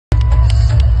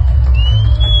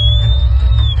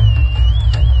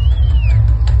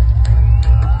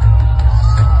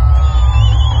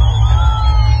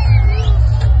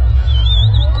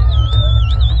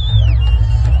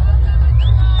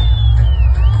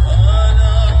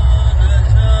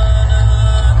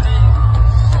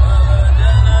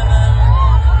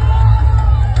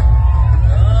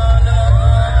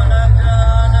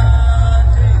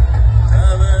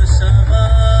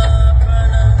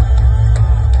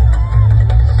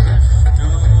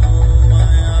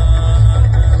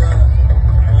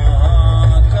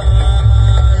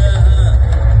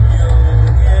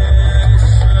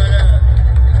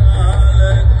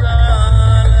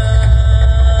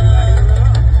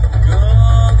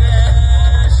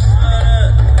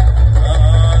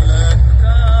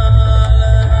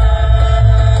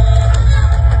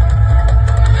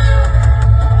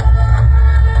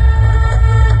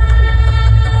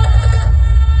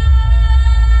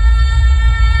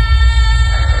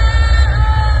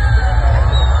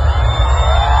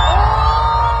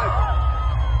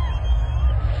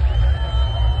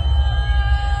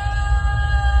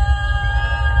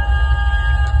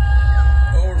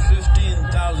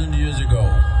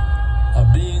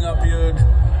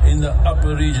the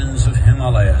upper regions of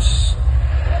Himalayas.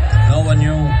 No one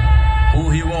knew who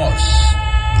he was,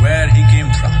 where he came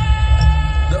from.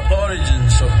 The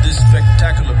origins of this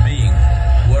spectacular being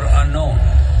were unknown.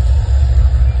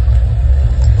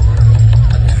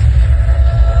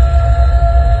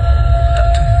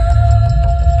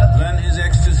 When his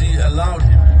ecstasy allowed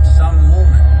him some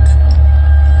movement,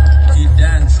 he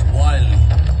danced wildly.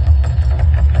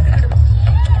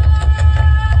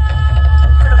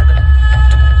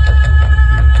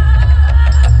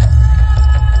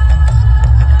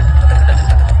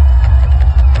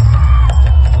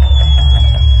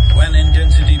 When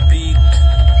intensity peaked,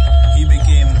 he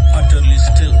became utterly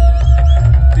still.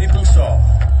 People saw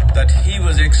that he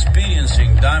was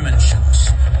experiencing dimensions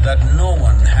that no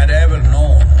one had ever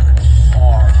known.